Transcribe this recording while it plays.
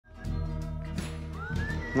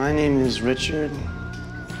My name is Richard,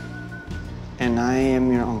 and I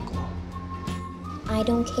am your uncle. I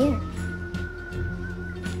don't care.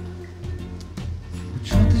 The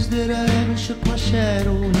truth is that I haven't shook my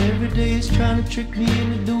shadow, and every day is trying to trick me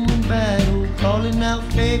into doing battle. Calling out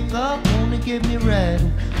fake love, wanna get me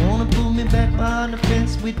rattled. Wanna pull me back behind the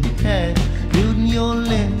fence with the cattle. Building your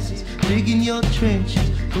lenses, digging your trenches.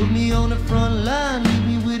 Put me on the front line, leave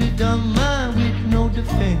me with a dumb mind with no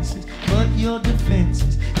defenses. But your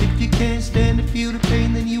defenses, if you can't stand to feel the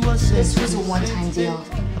pain, then you are senseless. This was a one-time deal.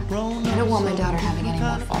 I don't want my daughter having any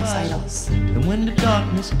more false idols. And when the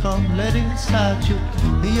darkness comes, let it inside you.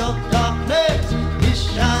 Your darkness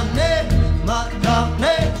is shining, my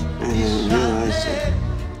darkness I didn't realize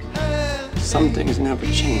that some things never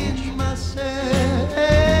change.